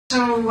So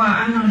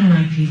I'm not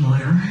an IP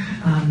lawyer,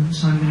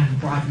 so I'm going to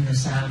broaden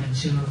this out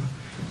into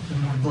a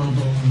more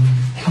global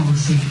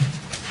policy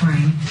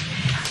frame.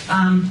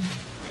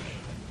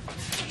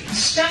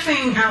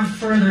 Stepping out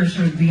further,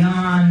 sort of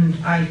beyond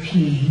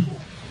IP,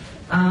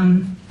 a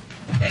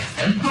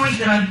point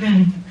that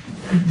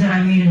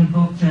I made in a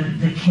book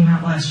that came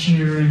out last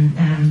year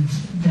and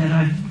that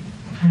I've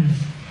kind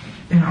of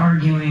been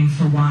arguing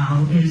for a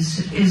while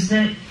is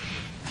that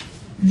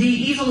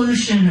the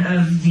evolution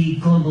of the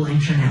global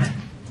internet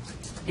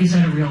is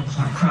at a real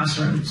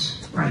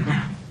crossroads right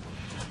now,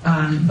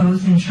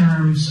 both in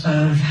terms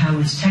of how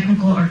its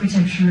technical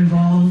architecture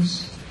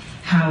evolves,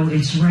 how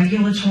its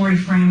regulatory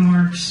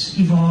frameworks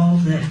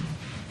evolve that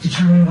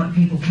determine what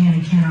people can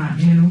and cannot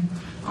do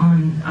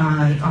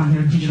on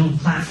their digital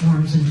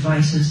platforms and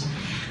devices,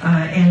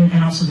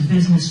 and also the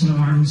business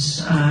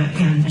norms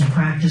and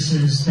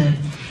practices that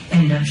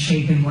end up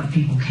shaping what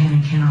people can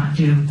and cannot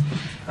do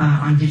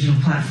on digital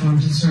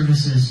platforms and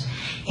services.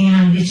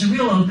 And it's a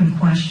real open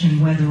question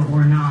whether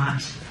or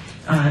not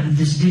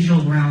this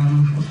digital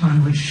realm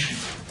upon which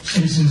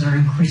citizens are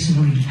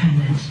increasingly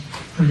dependent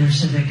for their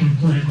civic and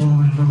political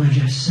and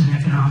religious and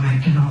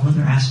economic and all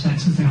other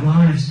aspects of their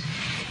lives,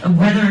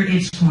 whether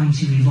it's going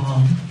to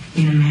evolve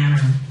in a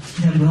manner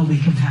that will be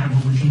compatible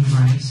with human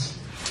rights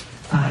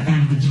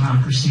and with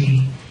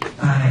democracy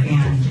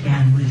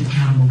and with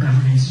accountable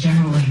governance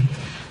generally,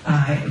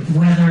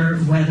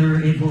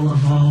 whether it will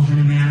evolve in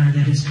a manner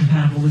that is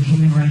compatible with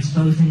human rights,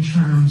 both in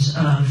terms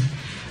of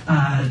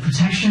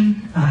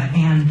protection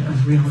and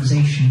of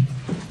realization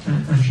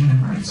of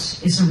human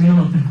rights. It's a real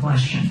open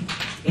question.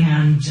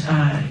 And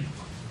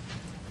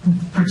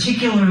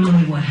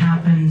particularly what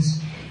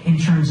happens in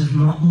terms of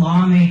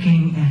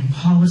lawmaking and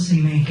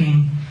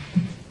policymaking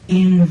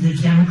in the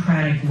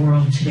democratic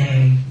world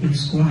today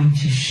is going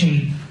to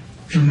shape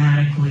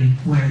dramatically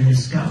where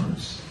this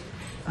goes.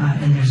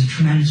 And there's a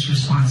tremendous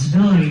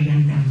responsibility,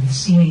 and we've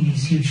seen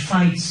these huge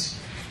fights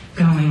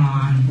going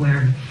on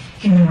where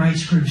human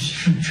rights groups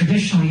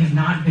traditionally have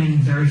not been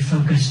very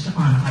focused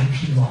on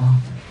IP law.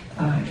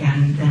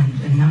 And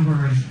a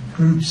number of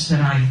groups that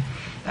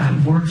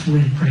I've worked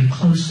with pretty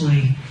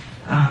closely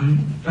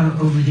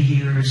over the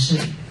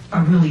years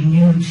are really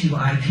new to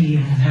IP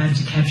and have had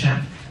to catch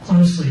up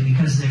closely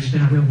because there's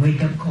been a real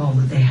wake-up call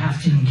that they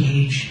have to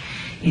engage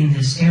in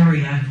this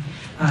area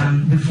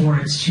before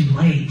it's too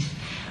late.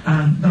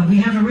 But we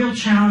have a real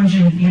challenge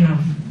in,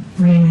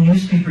 reading the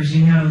newspapers,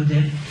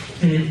 that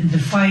the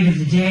fight of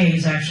the day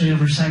is actually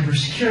over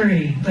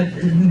cybersecurity, but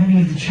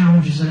many of the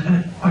challenges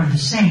are the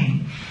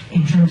same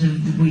in terms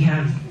of we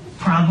have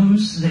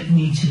problems that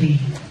need to be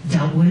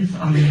dealt with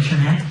on the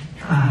internet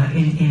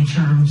in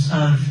terms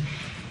of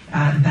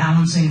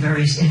balancing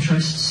various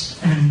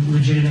interests and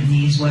legitimate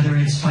needs, whether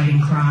it's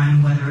fighting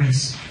crime, whether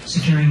it's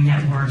securing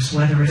networks,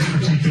 whether it's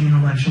protecting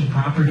intellectual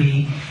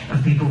property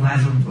of people who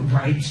have a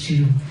right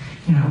to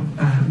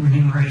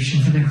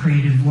remuneration for their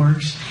creative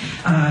works,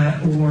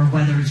 or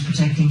whether it's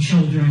protecting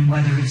children,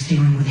 whether it's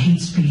dealing with hate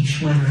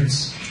speech, whether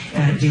it's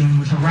dealing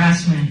with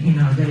harassment,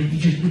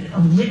 just a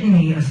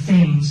litany of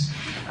things,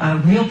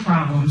 real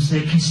problems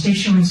that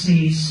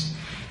constituencies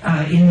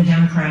in the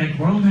democratic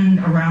world and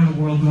around the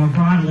world more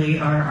broadly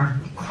are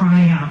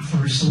crying out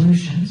for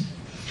solutions,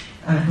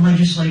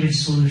 legislative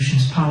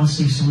solutions,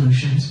 policy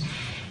solutions.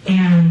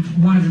 And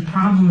one of the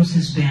problems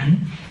has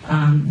been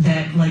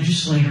that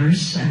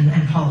legislators and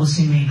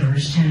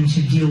policymakers tend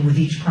to deal with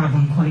each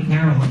problem quite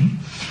narrowly.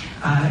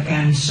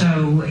 And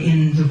so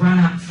in the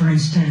run-up, for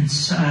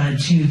instance,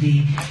 to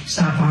the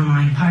Stop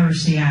Online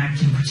Piracy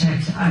Act and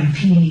Protect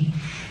IP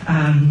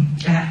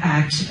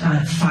Act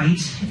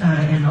fight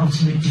and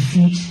ultimate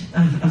defeat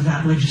of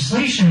that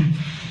legislation,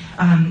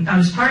 I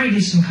was party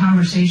to some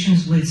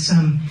conversations with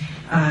some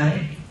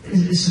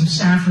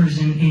staffers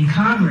in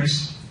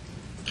Congress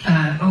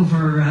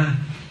over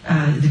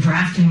the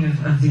drafting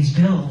of these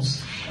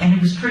bills. And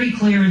it was pretty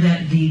clear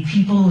that the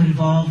people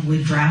involved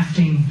with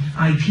drafting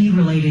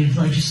IP-related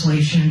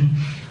legislation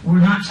were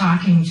not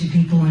talking to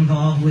people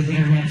involved with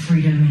internet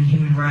freedom and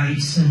human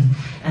rights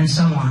and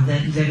so on,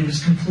 that it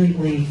was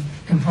completely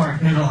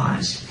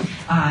compartmentalized.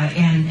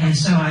 And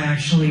so I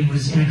actually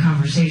was in a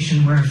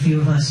conversation where a few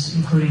of us,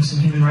 including some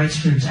human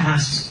rights groups,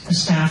 asked a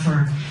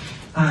staffer,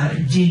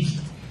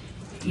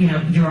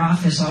 your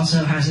office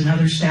also has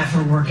another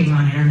staffer working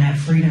on internet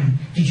freedom.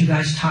 Did you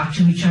guys talk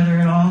to each other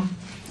at all?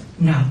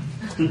 No.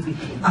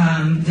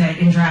 That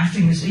in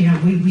drafting this,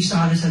 we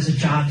saw this as a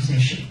jobs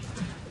issue.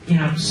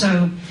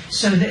 So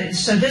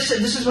this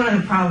is one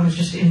of the problems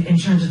just in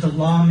terms of the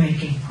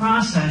lawmaking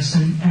process,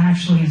 and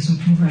actually in some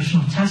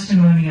congressional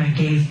testimony I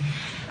gave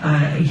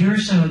a year or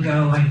so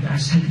ago, I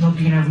said, look,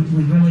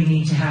 we really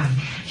need to have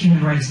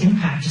human rights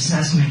impact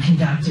assessment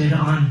conducted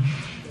on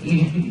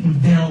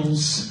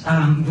bills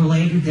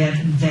related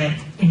that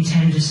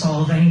intend to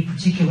solve any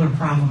particular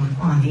problem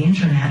on the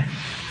internet.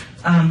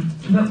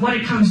 But what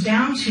it comes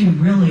down to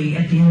really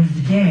at the end of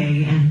the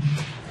day, and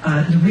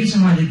the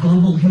reason why the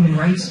global human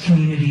rights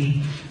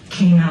community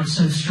came out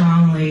so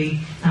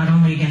strongly, not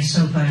only against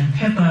SOPA and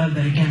PIPA,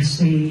 but against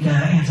the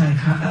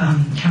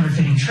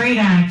Anti-Counterfeiting Trade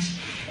Act,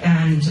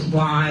 and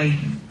why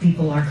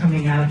people are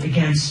coming out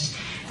against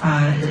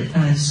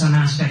some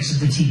aspects of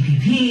the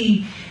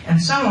TPP,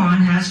 and so on,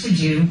 has to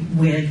do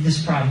with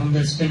this problem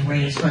that's been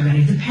raised by many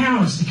of the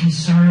panelists, the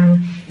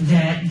concern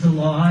that the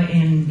law,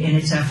 in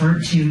its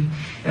effort to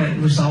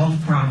resolve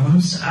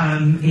problems,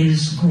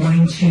 is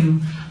going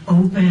to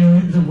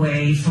open the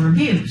way for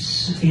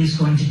abuse, is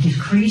going to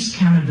decrease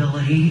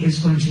accountability, is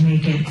going to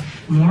make it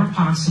more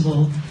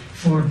possible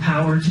for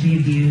power to be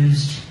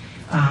abused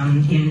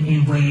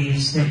in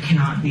ways that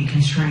cannot be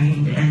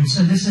constrained. And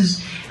so this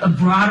is a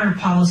broader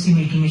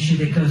policymaking issue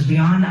that goes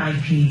beyond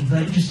IP,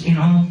 but just in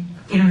all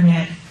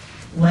internet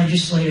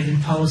legislative and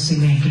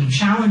policymaking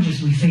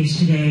challenges we face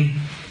today.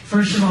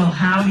 First of all,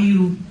 how do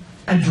you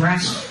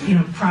address,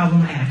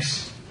 problem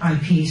X,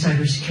 IP,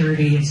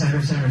 cybersecurity, et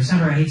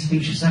cetera, hate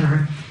speech, et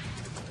cetera?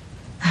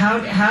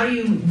 How do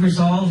you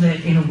resolve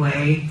it in a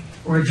way,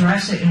 or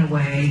address it in a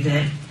way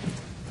that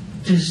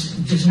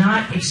does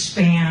not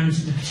expand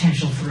the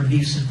potential for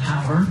abuse of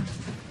power,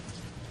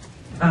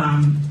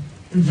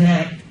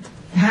 that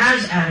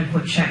has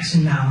adequate checks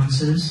and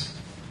balances,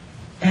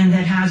 and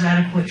that has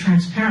adequate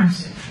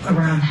transparency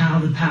around how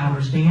the power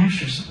is being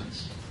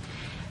exercised?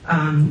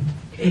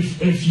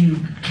 If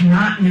you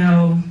cannot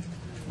know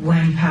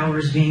when power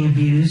is being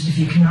abused, if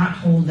you cannot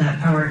hold that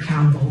power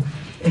accountable,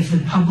 if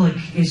the public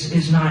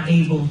is not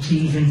able to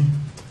even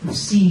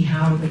see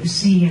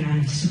and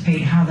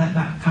anticipate how that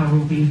power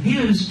will be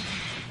abused,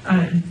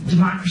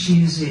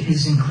 democracy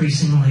is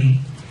increasingly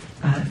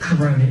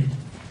corroded,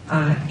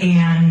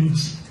 and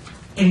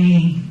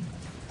the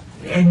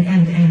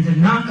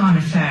knock-on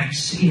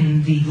effects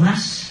in the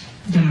less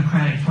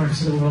democratic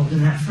parts of the world.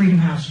 In that Freedom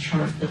House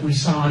chart that we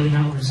saw,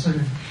 was sort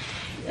of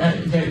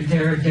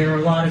there are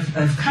a lot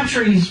of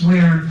countries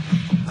where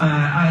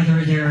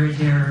either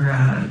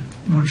they're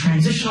more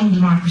transitional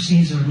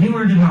democracies or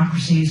newer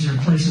democracies, or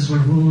places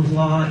where rule of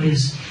law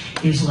is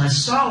less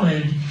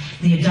solid.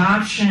 The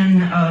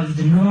adoption of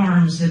the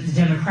norms that the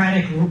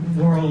democratic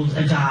world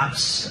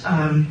adopts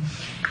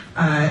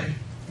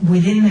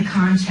within the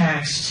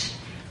context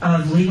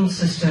of legal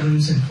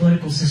systems and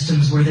political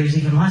systems where there's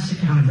even less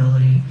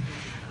accountability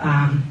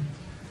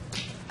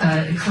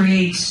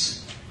creates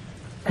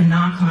a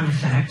knock-on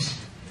effect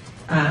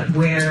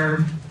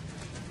where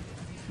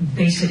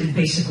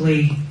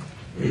basically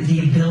the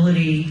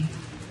ability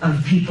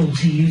of people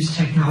to use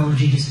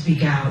technology to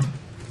speak out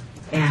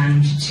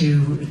and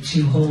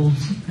to hold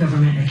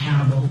government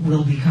accountable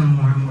will become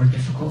more and more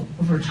difficult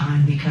over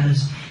time,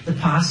 because the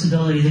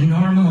possibility, the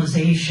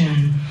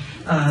normalization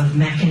of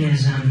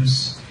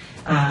mechanisms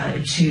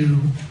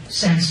to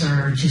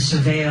censor, to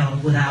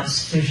surveil without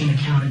sufficient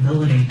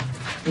accountability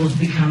will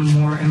become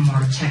more and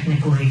more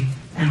technically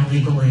and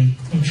legally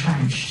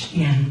entrenched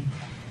in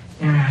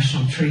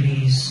international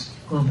treaties,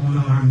 global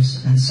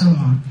norms, and so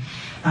on.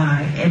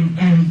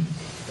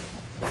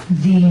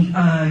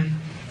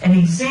 An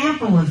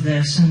example of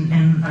this,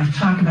 and I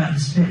talk about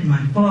this a bit in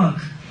my book,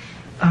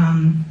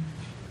 on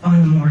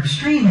the more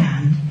extreme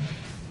end,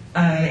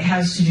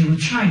 has to do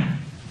with China,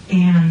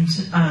 and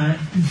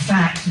the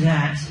fact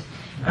that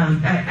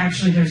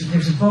actually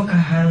there's a book I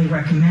highly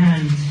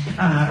recommend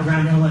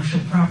around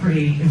intellectual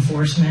property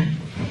enforcement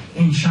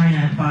in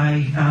China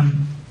by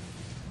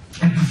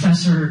a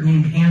professor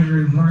named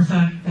Andrew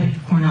Murtha at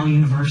Cornell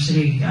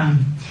University.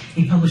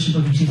 He published a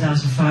book in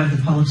 2005,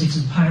 The Politics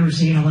of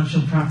Piracy,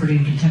 Intellectual Property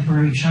in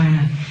Contemporary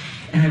China,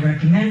 and I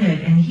recommend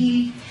it. And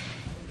he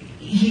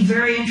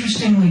very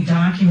interestingly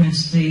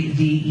documents the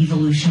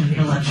evolution of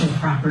intellectual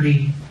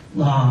property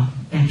law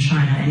in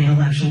China and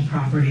intellectual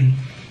property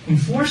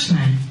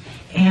enforcement,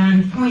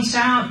 and points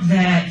out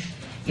that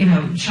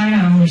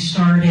China only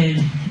started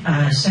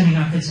setting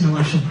up its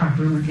intellectual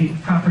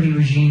property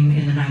regime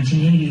in the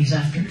 1980s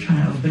after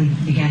China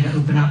began to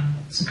open up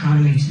its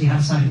economy to the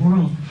outside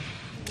world.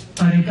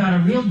 But it got a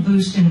real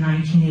boost in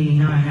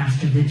 1989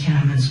 after the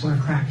Tiananmen Square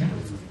crackdown.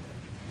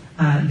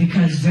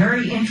 Because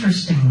very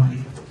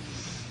interestingly,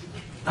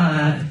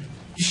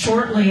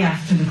 shortly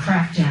after the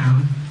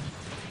crackdown,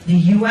 the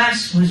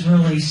U.S. was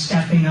really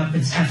stepping up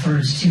its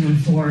efforts to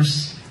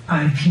enforce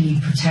IP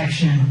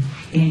protection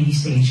in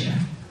East Asia.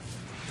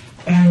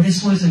 And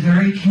this was a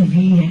very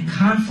convenient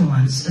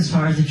confluence as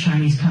far as the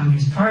Chinese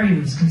Communist Party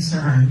was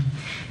concerned,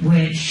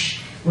 which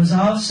was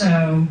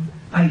also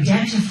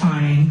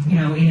identifying,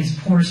 in its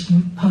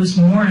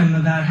post-mortem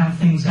about how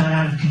things got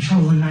out of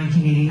control in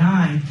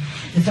 1989,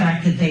 the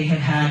fact that they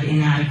had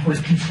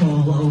inadequate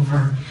control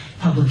over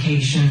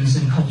publications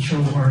and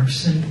cultural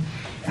works and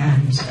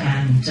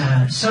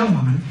so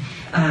on,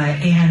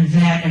 and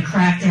that a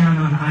crackdown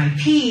on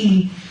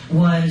IP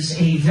was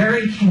a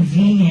very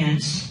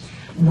convenient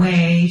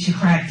way to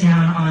crack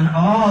down on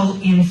all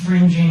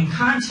infringing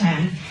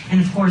content.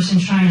 And of course, in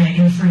China,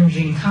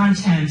 infringing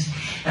content,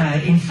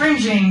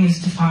 infringing is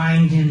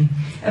defined in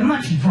a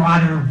much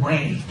broader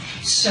way.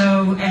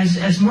 So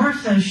as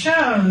Murtha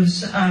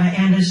shows,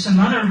 and as some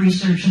other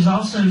research has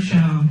also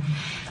shown,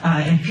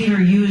 And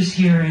Peter Yu is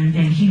here, and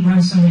he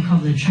runs something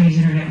called the Chinese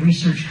Internet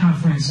Research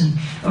Conference. And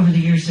over the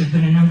years, there have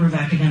been a number of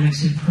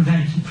academics who've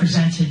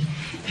presented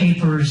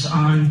papers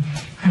on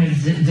kind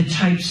of the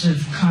types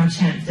of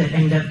content that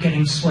end up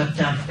getting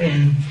swept up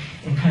in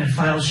kind of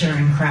file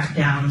sharing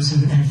crackdowns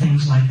and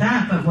things like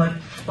that. But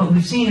what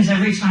we've seen is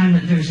every time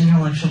that there's an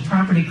intellectual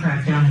property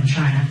crackdown in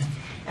China,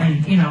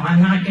 and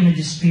I'm not going to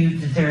dispute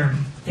that there are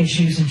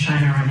issues in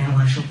China around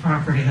intellectual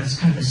property. That's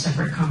kind of a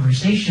separate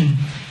conversation.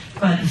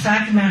 But the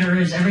fact of the matter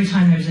is, every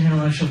time there's an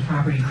intellectual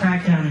property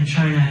crackdown in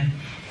China,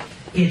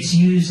 it's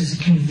used as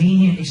a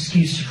convenient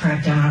excuse to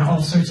crack down on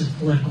all sorts of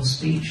political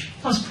speech,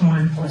 plus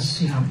porn, plus,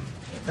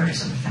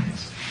 various other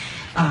things.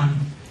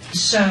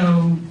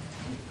 So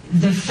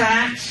the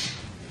fact,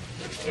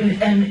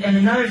 and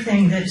another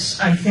thing that's,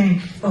 I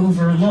think,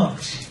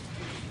 overlooked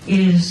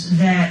is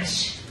that,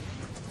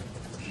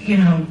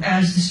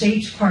 as the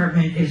State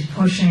Department is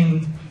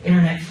pushing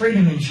internet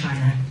freedom in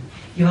China,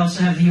 you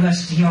also have the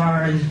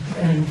USTR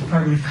and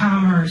Department of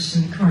Commerce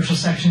and the commercial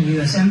section of the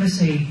U.S.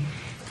 Embassy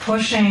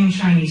pushing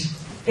Chinese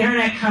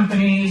internet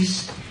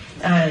companies,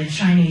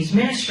 Chinese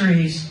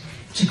ministries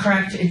to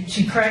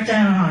crack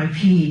down on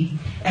IP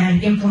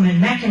and implement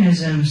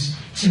mechanisms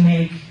to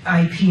make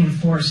IP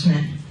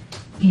enforcement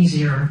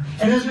easier.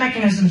 And those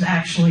mechanisms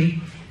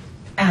actually,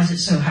 as it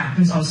so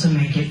happens, also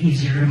make it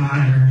easier to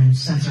monitor and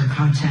censor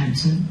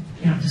content and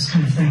this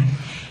kind of thing.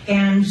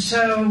 And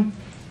so,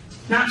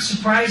 not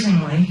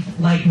surprisingly,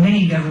 like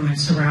many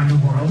governments around the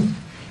world,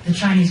 the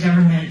Chinese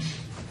government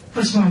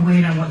puts more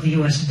weight on what the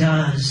U.S.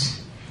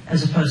 does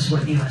as opposed to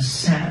what the U.S.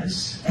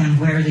 says, and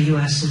where the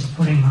U.S. is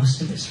putting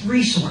most of its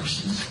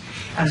resources,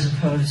 as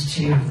opposed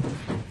to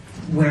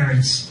where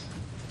it's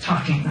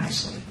talking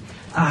nicely.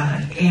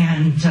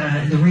 And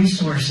the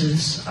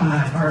resources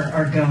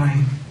are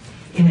going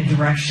in a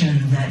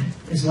direction that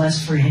is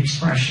less free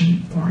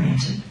expression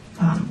oriented,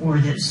 or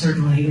that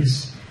certainly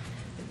is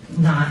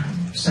not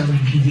so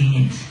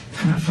inconvenient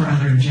for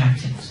other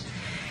objectives.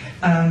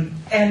 And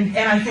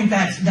I think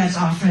that's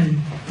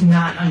often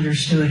not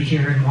understood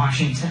here in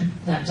Washington,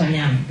 that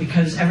dynamic,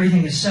 because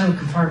everything is so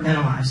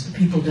compartmentalized. The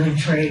people doing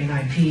trade and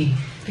IP,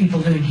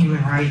 people doing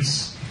human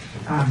rights,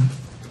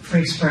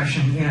 free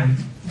expression,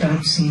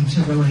 don't seem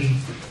to really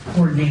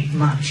coordinate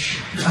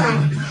much.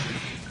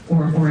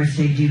 Or if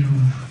they do,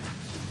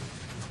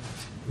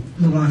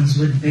 the ones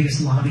with the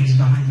biggest lobbies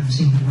behind them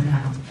seem to win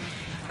out.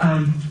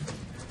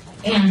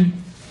 And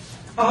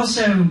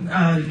also,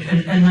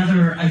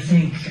 another, I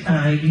think,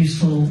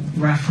 useful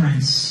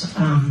reference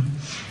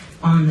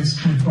on this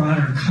kind of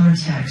broader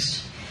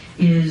context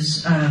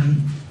is a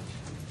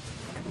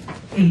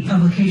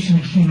publication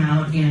that came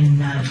out in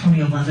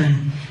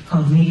 2011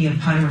 called Media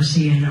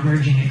Piracy in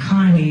Emerging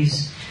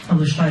Economies,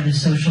 published by the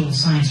Social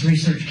Science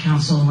Research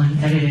Council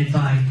and edited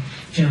by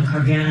Joe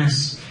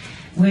Carganis,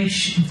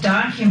 which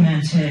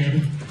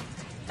documented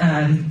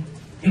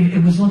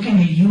it was looking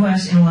at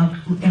U.S.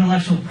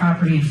 intellectual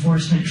property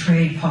enforcement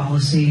trade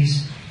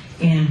policies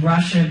in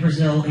Russia,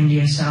 Brazil,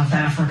 India, South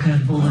Africa,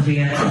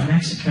 Bolivia, and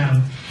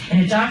Mexico. And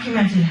it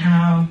documented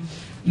how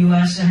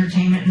U.S.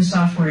 entertainment and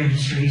software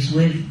industries,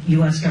 with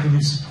U.S.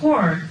 government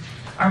support,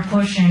 are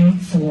pushing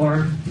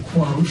for,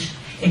 quote,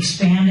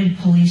 expanded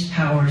police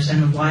powers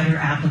and the wider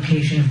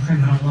application of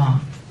criminal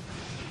law.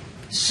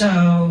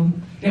 So,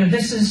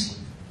 this is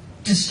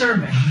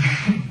disturbing.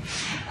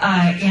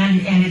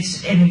 And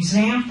it's an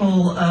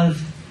example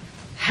of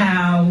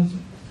how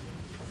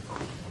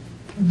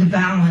the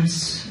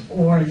balance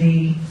or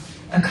the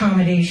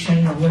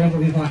accommodation or whatever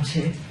we want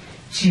to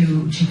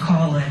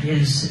call it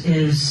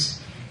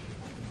is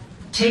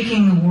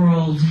taking the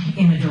world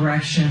in a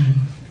direction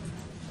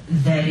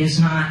that is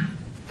not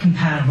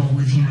compatible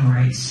with human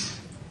rights,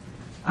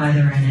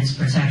 either in its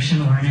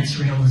protection or in its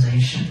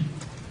realization,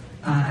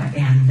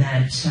 and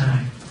that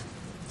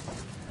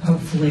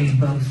hopefully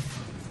both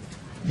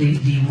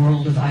the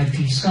world of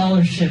IP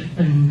scholarship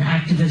and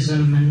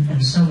activism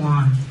and so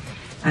on.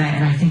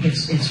 And I think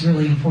it's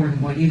really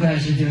important what you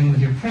guys are doing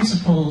with your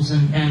principles,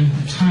 and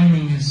the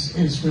timing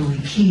is really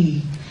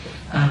key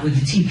with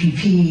the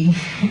TPP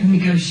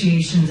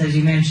negotiations, as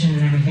you mentioned,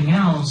 and everything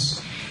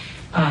else.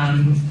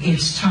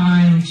 It's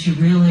time to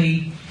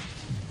really,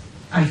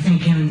 I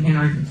think, in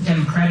our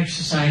democratic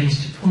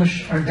societies, to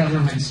push our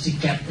governments to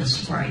get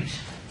this right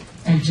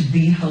and to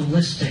be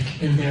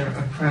holistic in their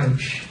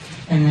approach.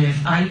 And that if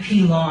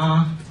IP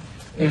law,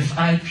 if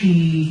IP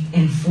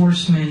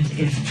enforcement,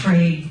 if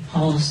trade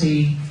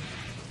policy,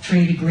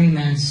 trade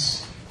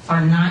agreements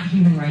are not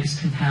human rights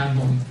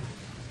compatible,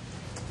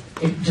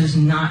 it does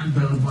not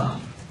bode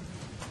well.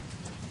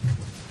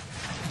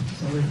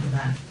 So I'll leave it with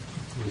that.